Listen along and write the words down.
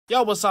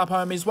Yo, what's up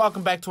homies?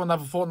 Welcome back to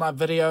another Fortnite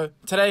video.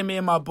 Today me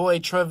and my boy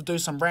Trev do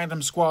some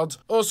random squads.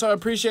 Also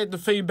appreciate the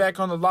feedback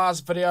on the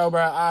last video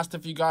where I asked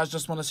if you guys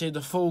just want to see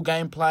the full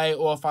gameplay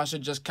or if I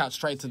should just cut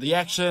straight to the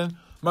action.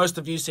 Most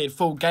of you said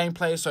full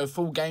gameplay, so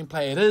full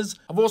gameplay it is.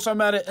 I've also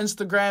made an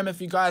Instagram if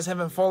you guys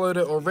haven't followed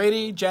it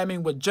already,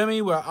 Jamming with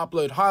Jimmy, where I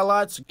upload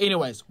highlights.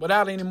 Anyways,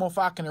 without any more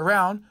fucking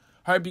around,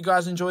 hope you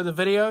guys enjoy the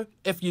video.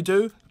 If you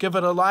do, give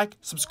it a like,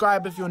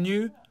 subscribe if you're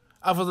new.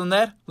 Other than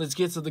that, let's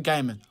get to the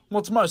gaming.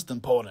 What's most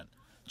important?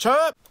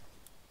 Chirp!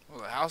 Well,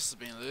 the house is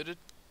being looted.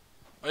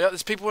 Oh yeah,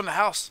 there's people in the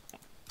house.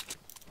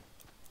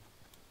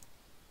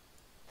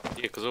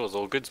 Yeah, because it was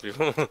all goods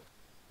before.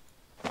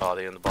 Oh,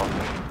 they're in the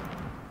bathroom.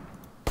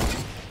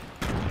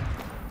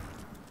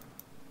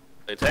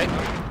 They take?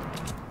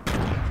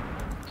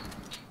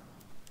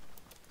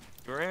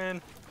 You're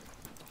in.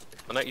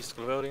 I'm not used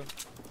to the building.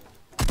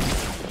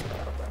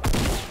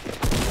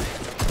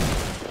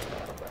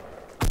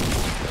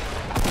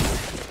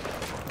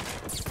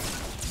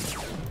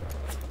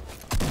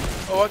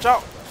 Oh, watch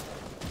out!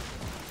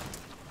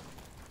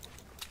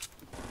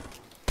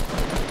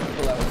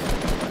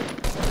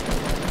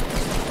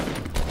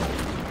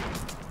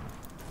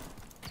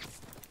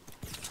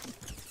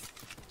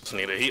 Just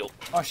need a heal.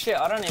 Oh shit,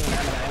 I don't even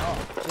have an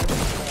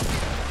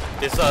AR.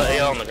 There's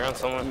AR on the ground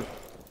somewhere.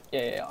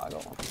 Yeah, I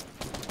got one.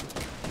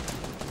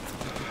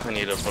 I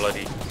need a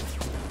bloody...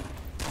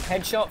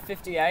 Headshot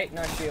 58,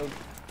 no shield.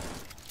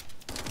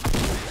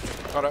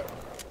 Got it.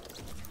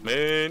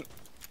 Man!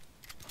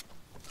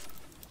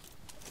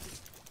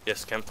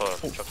 Yes, campfire.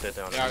 Chuck that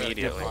down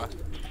immediately.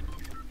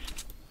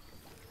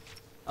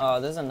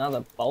 Oh, there's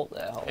another bolt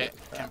there. Holy Hit,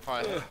 crap.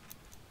 campfire. Oh,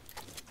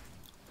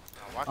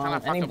 why can't I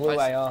any fucking blue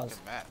place ARs? the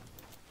fucking map?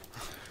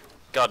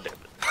 God damn it.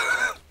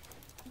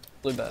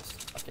 Blue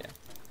burst. Okay.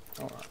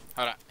 Alright.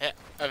 Hold on, here,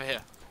 over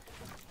here.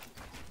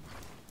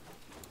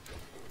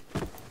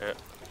 Yeah.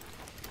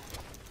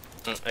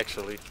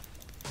 Actually,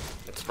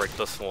 let's break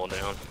this wall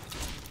down.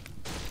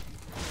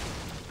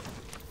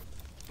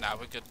 Nah,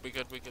 we're good.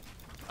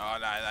 Oh,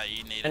 no,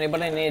 you need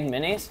Anybody it. need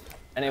minis?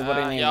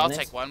 Anybody need yeah, I'll minis?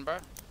 take one, bro.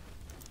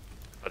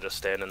 I just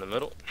stand in the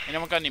middle.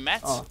 Anyone got any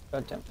mats? Oh,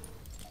 goddamn.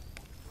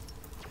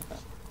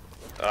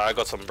 I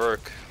got some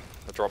Burke.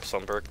 I dropped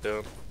some Burke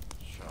down.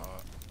 Sure.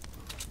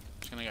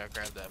 Just gonna go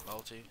grab that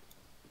bolty.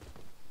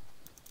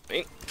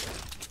 Me.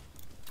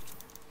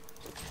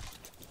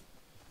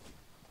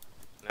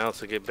 Now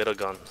to get better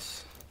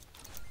guns.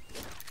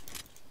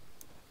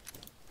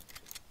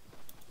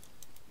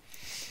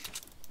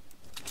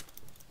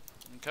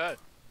 Okay,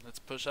 let's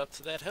push up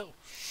to that hill.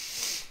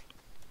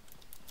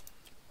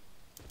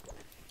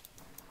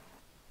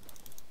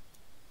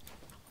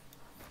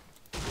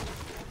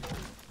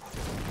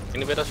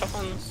 Any better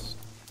shotguns?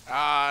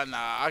 Ah,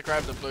 nah, I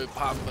grabbed the blue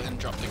pump and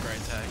dropped the grey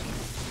tag.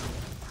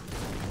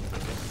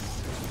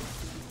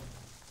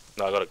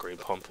 No, I got a green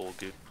pump, all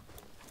good.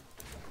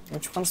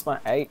 Which one's my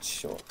H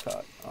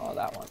shortcut? Oh,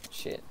 that one.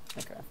 Shit.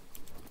 Okay.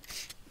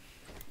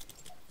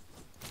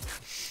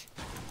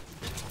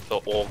 The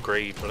all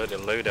grey bloody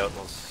loadout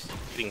was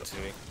getting to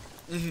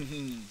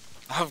me.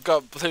 I've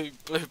got blue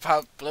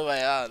pump, blue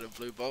AR, and a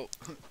blue bolt.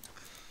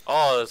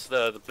 Oh, it's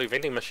the blue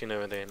vending machine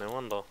over there, no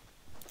wonder.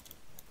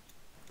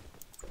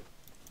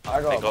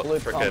 I got, got blue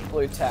frickin' pump,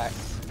 blue tack,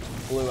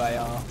 blue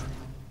AR.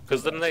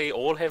 Because didn't they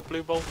all have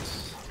blue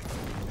bolts?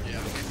 Yeah.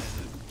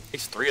 At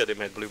least 3 of them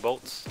had blue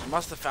bolts. I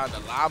must have found a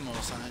llama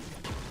or something.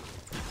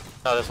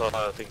 Oh, that's what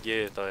I think,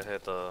 yeah, they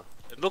had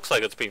it looks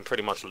like it's been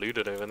pretty much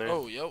looted over there.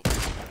 Oh, yo.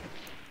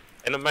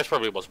 And the match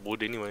probably was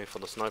wood anyway for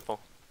the sniper.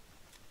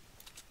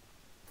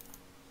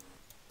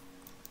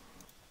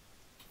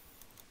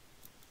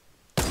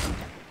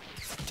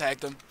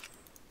 Tagged him.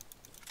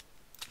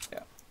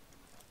 Yeah.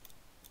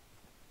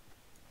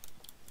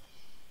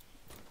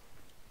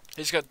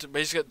 They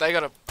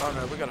gotta, oh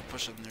no, we gotta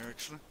push in there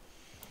actually.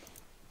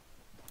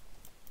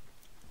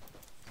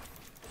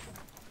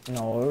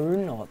 No,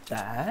 not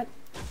that.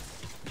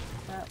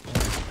 That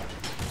one.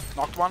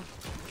 Knocked one.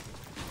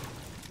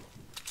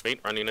 Meat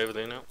running over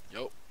there now.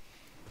 Yo.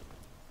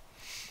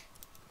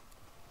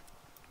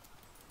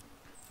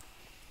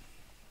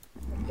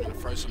 I'm gonna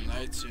throw some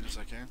nades as soon as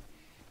I can.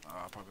 Oh,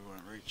 I probably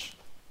won't reach.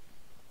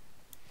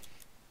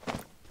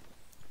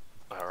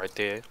 Oh, right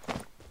there.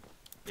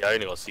 Yeah, I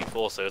only got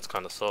C4, so it's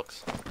kind of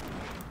sucks.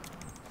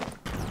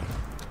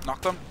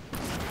 Knocked him.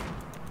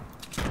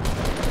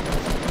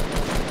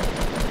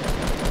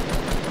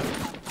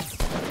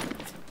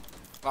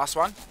 Last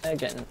one.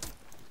 Again.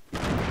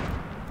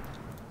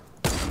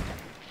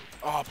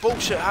 Oh,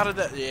 bullshit. How did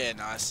that? Yeah,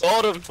 nice.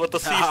 Got him with the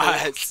C4.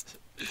 Nice.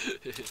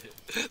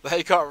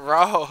 They got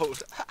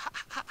rolled.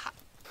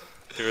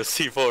 There was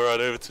C4 right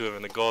over to him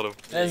and they got him.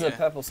 There's a Yeah.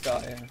 purple scar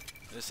here.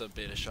 This is a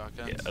bit of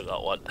shotgun. Yeah, I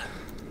got one.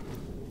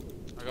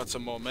 I got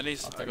some more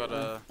minis. I'll take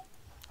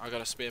I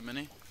got a spare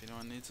mini if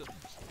anyone needs it.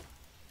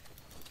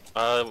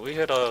 We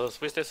had a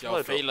where's that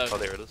supply drop? Philo. Oh,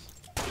 there it is.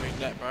 Drink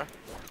that, bro.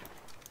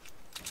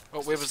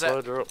 Oh, where was Supply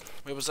that? drop.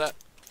 Where was that?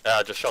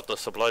 I just shot the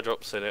supply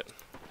drop so that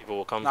people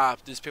will come. Nah,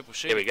 there's people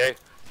Here shooting. we go.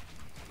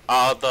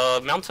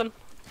 The mountain.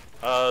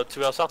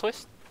 To our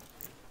southwest.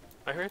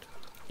 I heard.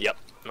 Yep,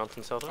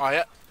 mountain southwest. Oh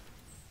yeah.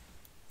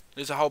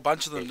 There's a whole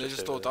bunch of them. Yeah, They just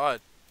just over all there.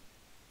 died.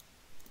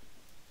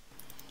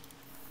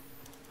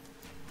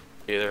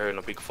 Yeah, they're in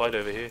a big fight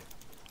over here.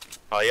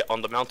 Oh yeah,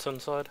 on the mountain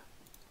side.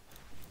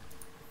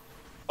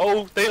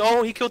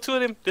 Oh, he killed 2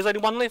 of them. There's only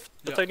 1 left.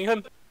 That's Yeah. only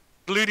him.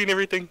 Looting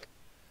everything.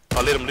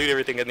 I'll let him loot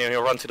everything and then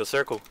he'll run to the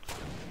circle.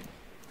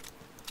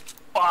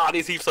 Ah,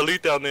 there's heaps of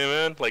loot down there,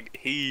 man. Like,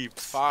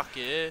 heaps. Fuck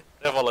yeah.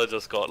 That fella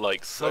just got,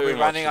 like, so They'll be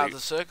much running out loot. the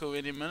circle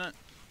any minute.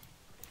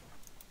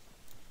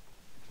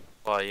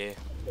 Oh, yeah.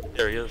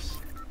 There he is.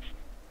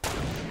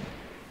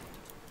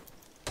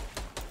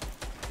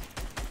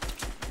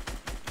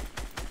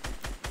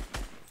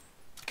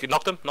 Okay,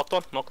 knocked him. Knocked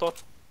on.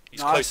 He's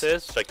Nice. close there,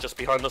 like, just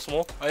behind this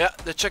wall. Oh yeah,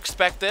 the chick's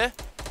back there,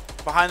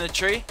 behind the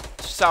tree,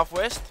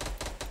 southwest.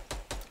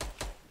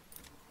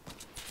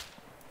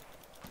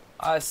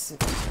 I see.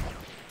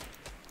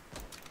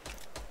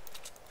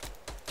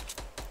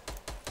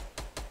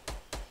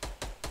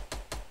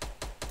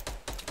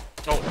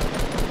 Oh.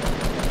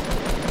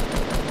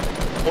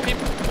 More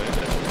people?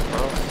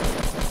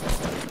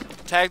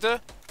 Tagged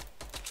her.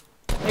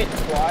 Hit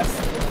twice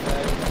with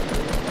 30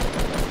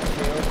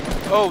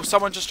 shield. Oh,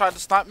 someone just tried to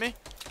snipe me.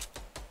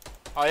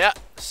 Oh yeah,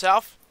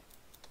 south.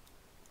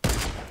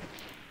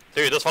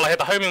 Dude, this fella hit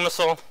the homing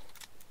missile.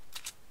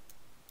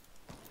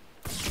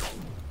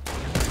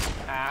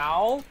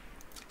 Ow.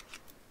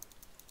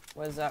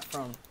 Where's that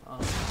from? Oh.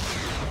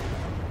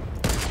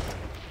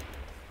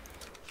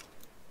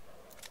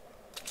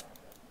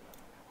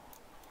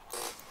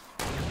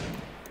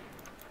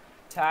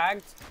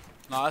 Tagged.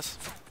 Nice.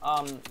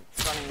 Running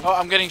Oh,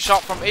 I'm getting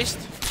shot from east.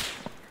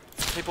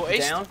 People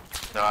east. down.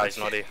 Nah, he's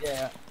not here.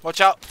 Yeah.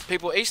 Watch out,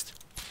 people east.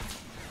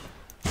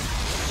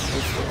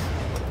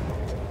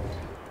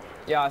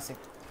 Yeah, I see.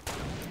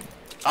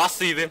 I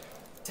see them.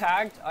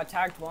 Tagged. I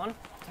tagged one.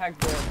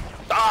 Tagged the.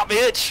 Ah,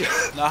 bitch!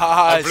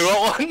 I Nice. blew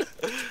out one.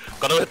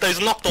 Gotta hit those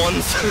knocked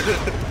ones.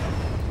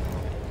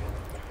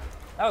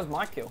 That was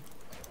my kill.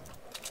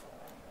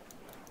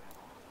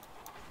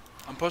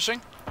 I'm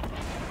pushing.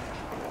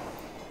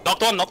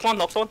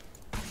 knocked one.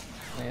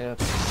 Yeah.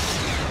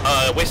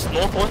 West,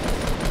 north one.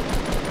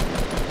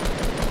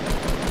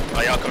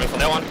 Oh yeah, coming for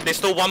that one. There's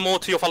still one more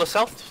to your fellow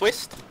south,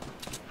 west.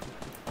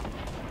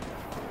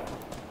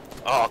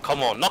 Oh,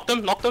 come on. Knocked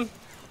him.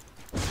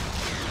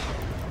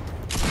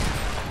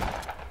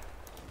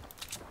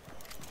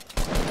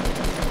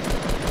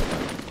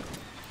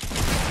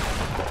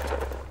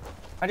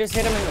 I just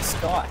hit him in the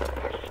sky.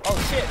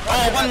 Oh shit.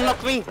 Oh, one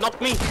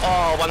knocked me.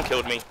 Oh, one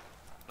killed me.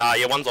 Nah,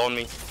 yeah, one's on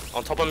me.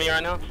 On top of me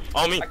right now.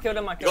 On me. I killed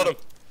him. Got him.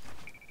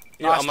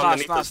 Yeah, Nice, I'm nice,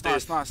 underneath the nice,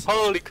 stairs. nice.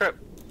 Holy crap.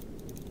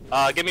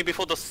 Get me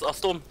before the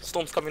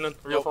storm's coming in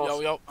real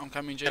fast. Yo, I'm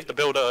coming, G. You have to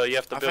build I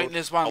think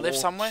there's one a left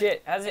wall. somewhere.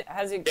 Shit. Has it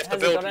You have to got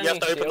build, any you have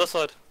to open shield? this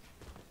side.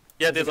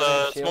 Yeah, Has it there's got any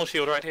a shield? small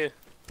shield right here.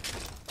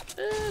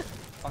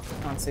 Fuck,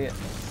 I can't see it.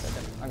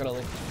 I gotta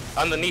leave.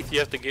 Underneath, you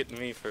have to get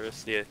me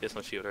first. Yeah, there's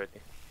no shield right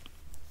here.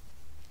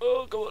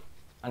 Oh, go on.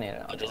 I need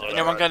it.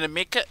 Anyone going to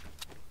make it?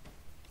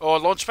 Or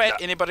launch pad?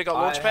 Yeah. Anybody got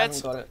I launch haven't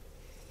pads? got it.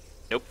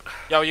 Nope.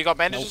 Yo, you got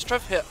bandages,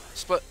 Trev? Here,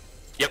 split.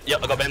 Yep,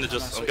 I got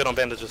bandages. Nice, I'm good on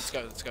bandages.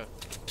 Let's go.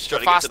 Just We're trying to get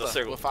to faster. the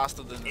circle. We're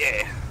faster than.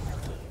 Yeah.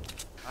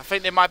 I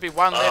think there might be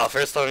one left.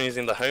 First time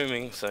using the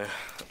homing, so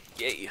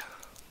yeah.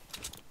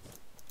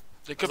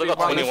 There could I be got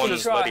one 21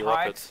 left. try bloody high.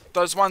 rockets.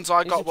 Those ones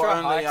I You got should were try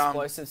only high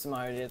explosives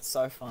mode. It's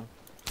so fun.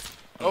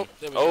 Oh,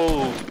 there we go.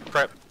 Oh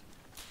crap!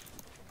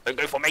 Don't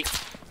go for me.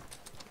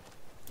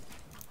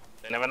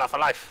 Don't have enough of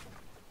life.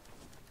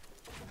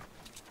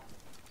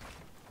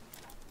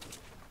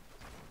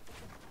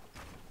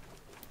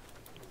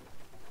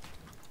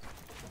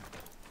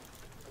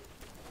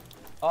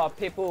 Oh,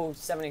 people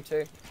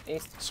 72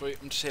 east Sweet,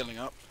 I'm just healing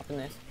up. up in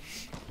this.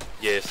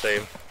 Yeah,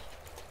 same.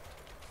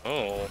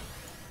 Oh.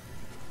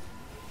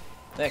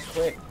 They're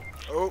quick.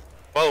 Oh,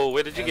 Whoa,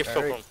 where did you Yeah, get shot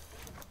very- from?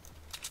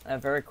 They're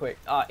very quick.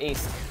 Ah,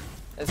 east.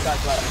 This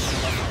guy's right.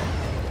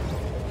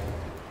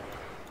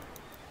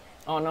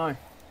 Oh no.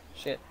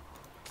 Shit.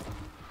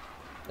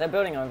 They're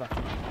building over.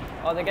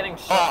 Oh, they're getting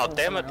shot. Oh, from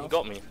damn it, somewhere he else.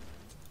 got me.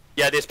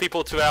 Yeah, there's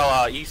people to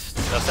our east,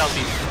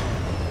 southeast.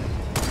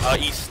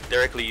 East,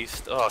 directly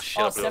east. Oh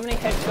shit, Oh, I blew up. 70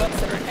 headshot,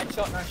 70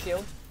 headshot, no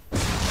shield.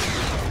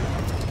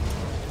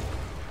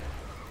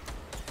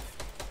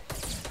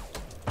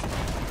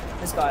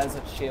 This guy has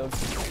a shield.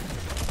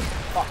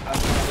 Fuck, I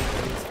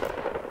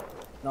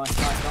have no idea.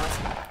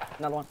 Nice.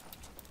 Another one.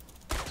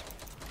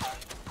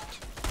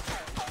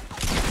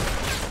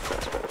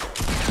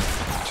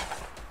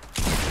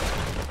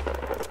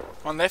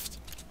 one left.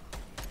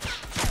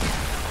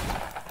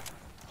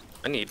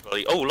 I need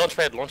bloody. Oh, launch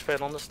pad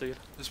on this dude.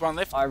 There's one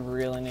left. I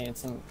really need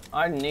some.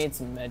 I need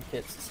some med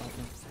kits or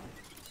something.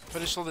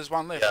 Pretty sure there's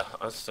one left. Yeah,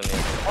 I still need.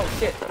 Oh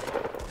shit.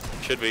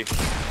 Should be.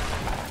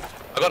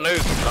 I got no.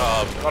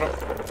 Got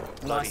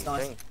him. Nice.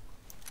 bloody thing.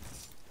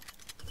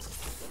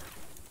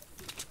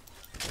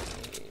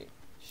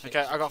 Shit,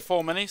 Okay, I got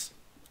 4 minis.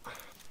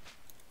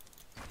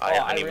 I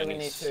have I any really minis.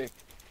 need two.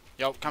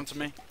 Yo, come to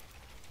me.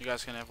 You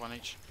guys can have one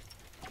each.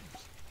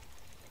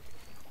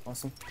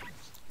 Awesome.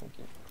 Thank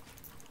you.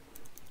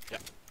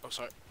 Yep. Oh,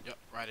 sorry. Yep,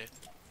 right here.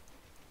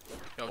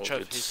 Yo, All Trev,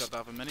 good. he's got the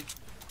other mini.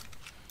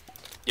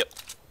 Yep.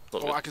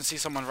 Oh, I can see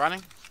someone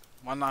running.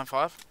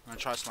 195. I'm gonna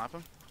try to snipe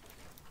him.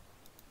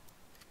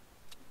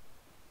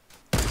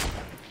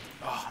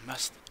 Oh, I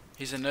missed.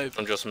 He's a noob.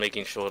 I'm just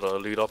making sure to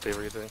loot up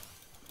everything.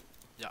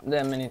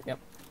 There, mini. Yep.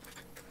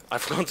 I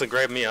forgot to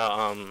grab me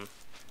a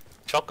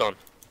shotgun.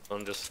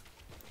 I'm just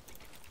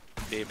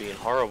being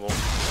horrible.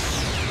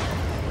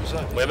 Who's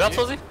that? Whereabouts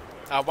You? was he?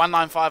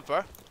 195,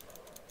 bro.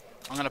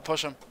 I'm gonna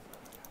push him.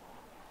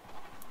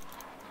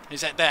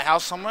 He's at that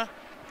house somewhere.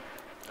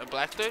 A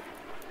black dude.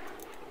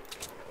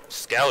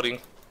 Scouting.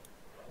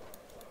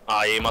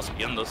 Ah, yeah, he must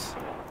be in this.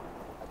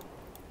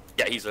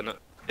 Yeah, he's in it.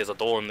 There's a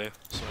door in there.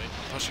 Sweet.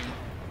 I'm pushing him.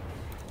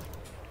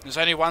 There's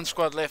only one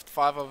squad left.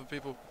 5 other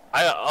people.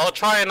 I'll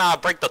try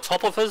and break the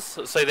top of his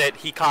so that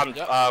he can't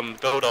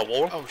Yep. build a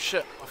wall. Oh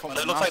shit. I thought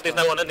It looks like there's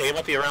no one in there. He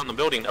might be around the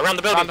building. Around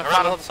the building. Found him,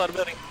 Around the found other side of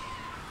the building.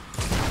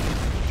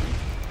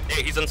 Yeah,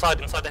 he's inside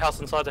the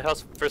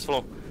house, first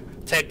floor.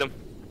 Tagged him.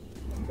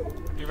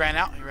 He ran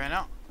out. He ran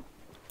out.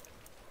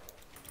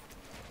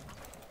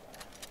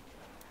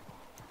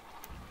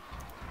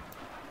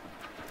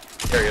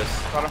 There he is.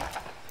 Got him.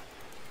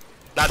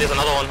 Nah, there's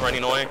another one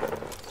running away.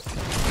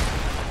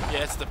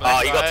 Yeah, it's the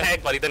black He guy. got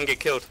tagged, but he didn't get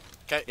killed.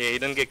 Okay. Yeah, he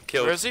didn't get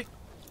killed. Where is he?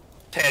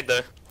 Tagged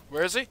though.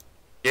 Where is he?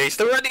 Yeah, he's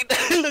still running.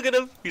 Look at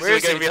him. He's Where still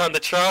is going he? behind the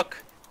truck.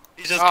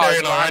 He's just Oh, he's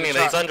carrying on behind the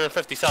running. He's truck.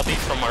 150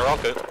 southeast from my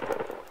rocket.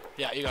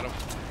 Yeah, you got him.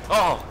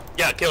 Oh,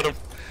 yeah, killed him.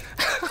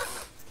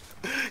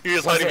 He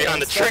was hiding it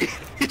behind the inside? tree.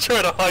 He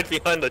tried to hide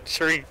behind the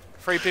tree.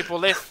 3 people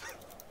left.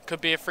 Could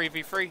be a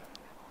 3v3.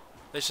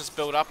 Let's just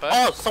build up, eh?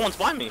 Oh, someone's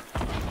by me.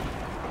 Oh,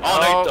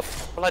 Oh. no,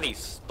 the bloody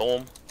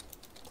storm.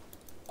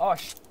 Oh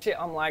shit!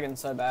 I'm lagging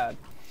so bad.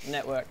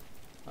 Network.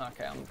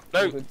 Okay, I'm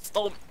No, good.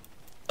 storm.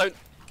 Don't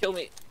kill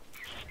me.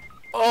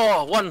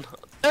 Oh, one.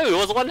 No, it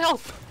was 1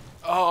 health.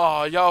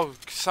 Oh, yo,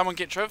 can someone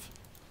get Trev?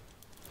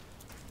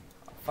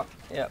 Fuck.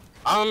 Yep.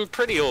 I'm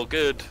pretty all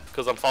good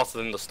because I'm faster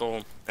than the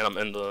storm and I'm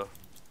in the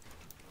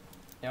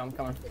Yeah, I'm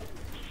coming.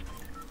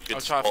 good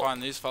I'll try to spot.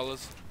 find these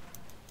fellas.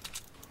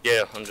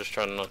 Yeah, I'm just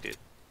trying to not get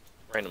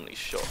randomly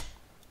shot.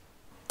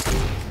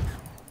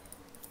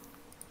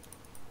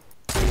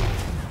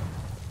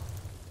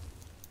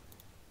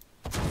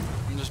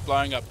 I'm just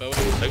blowing up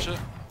buildings and shit.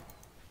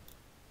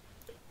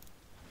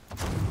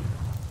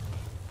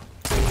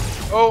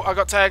 Oh, I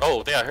got tagged.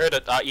 Oh, there, I heard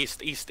it. East.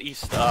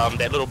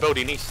 That little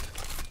building east.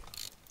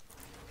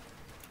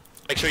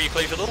 Make sure you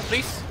close your door,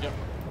 please. Yep.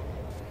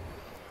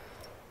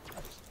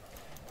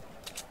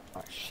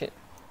 Oh shit.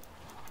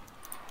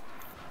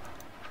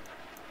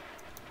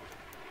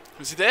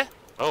 Is he there?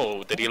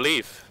 Oh, did he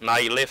leave? Nah,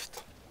 he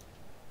left.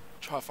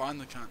 Try to find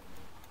the cunt.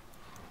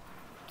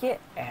 Get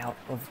out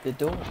of the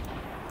door.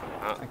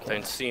 Okay.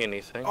 Don't see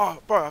anything. Oh,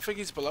 bro, I think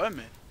he's below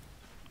me.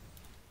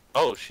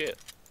 Oh, shit.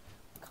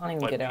 Can't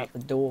even Might get be. out the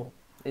door.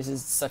 This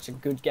is such a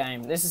good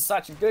game. This is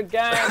such a good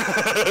game.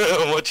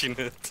 I'm watching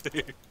it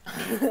too.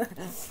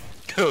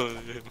 Go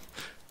on.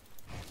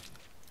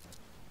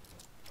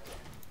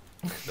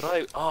 Did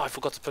I? Oh, I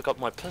forgot to pick up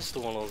my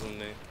pistol when I was in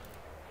there.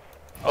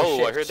 Oh,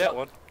 shit, I heard that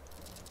one.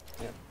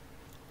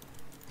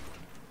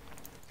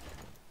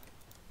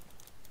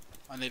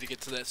 I need to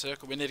get to that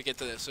circle. We need to get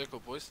to that circle,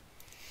 boys.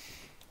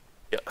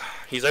 Yeah,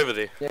 he's over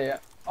there. Yeah.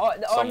 Oh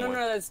no,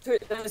 Somewhere. there's two.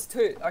 There's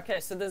two. Okay,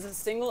 so there's a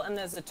single and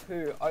there's a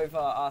two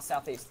over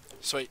southeast.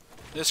 Sweet.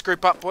 Let's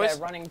group up, boys.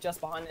 They're running just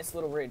behind this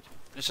little ridge.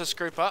 Let's just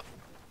group up.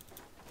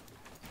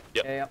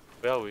 Yep. Yeah.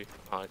 Where are we?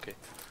 Oh, okay.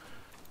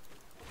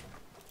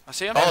 I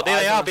see him. Oh, there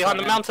eyes they on are, us behind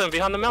right the now. mountain,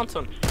 behind the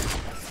mountain.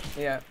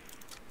 Yeah.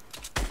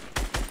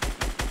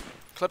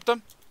 Clipped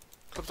him.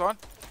 Clipped on. What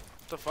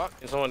the fuck?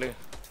 Can someone do?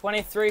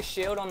 23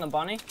 shield on the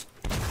bunny.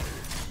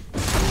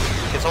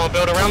 Can someone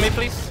build around me,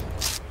 please?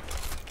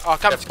 Oh,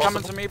 coming That's to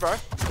possible. me, bro.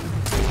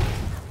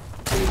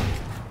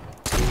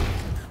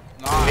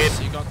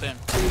 Nice, you got them.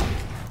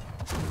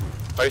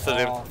 Both of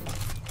them. Oh,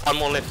 One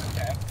more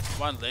left.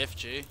 One left,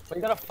 G.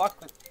 we gotta fuck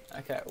with.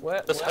 Okay,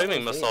 where? This where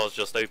homing was he? missile is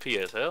just OP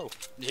as hell.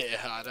 Yeah,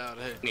 I know.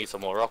 Hey. Need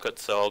some more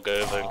rockets, so I'll go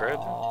over and grab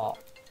them. Oh,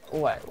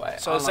 wait.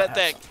 So I is might that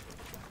have that?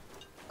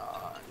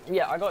 some.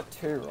 Yeah, I got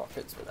 2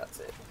 rockets, but that's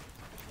it.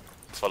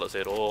 As well as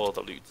it, all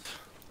the loot.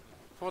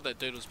 I thought that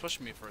dude was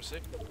pushing me for a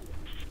sec.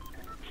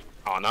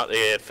 Oh, no,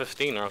 they had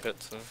 15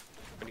 rockets, so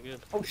pretty good.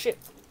 Oh shit.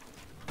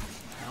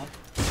 Ow.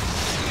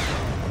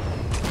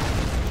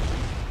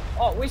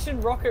 Oh, we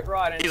should rocket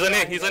ride. And He's in try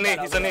there, and he's get in there,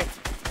 that he's other in there.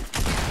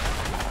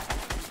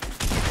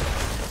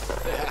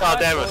 guy. God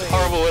damn it, Actually-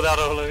 horrible without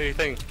a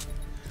anything.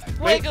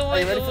 Wiggle, Are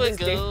you ready for this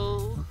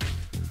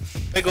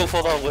Wiggle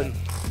for the win.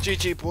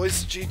 GG,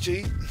 boys.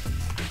 GG.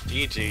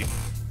 GG.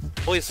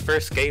 Boys,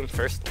 first game,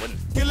 first win.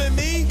 Killing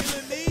me?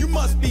 You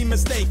must be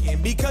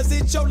mistaken, because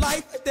it's your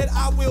life that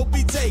I will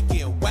be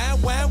taking.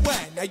 Wham, wham,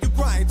 wham. Now you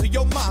crying to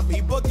your mommy,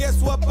 but guess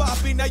what,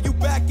 Bobby? Now you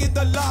back in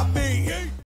the lobby.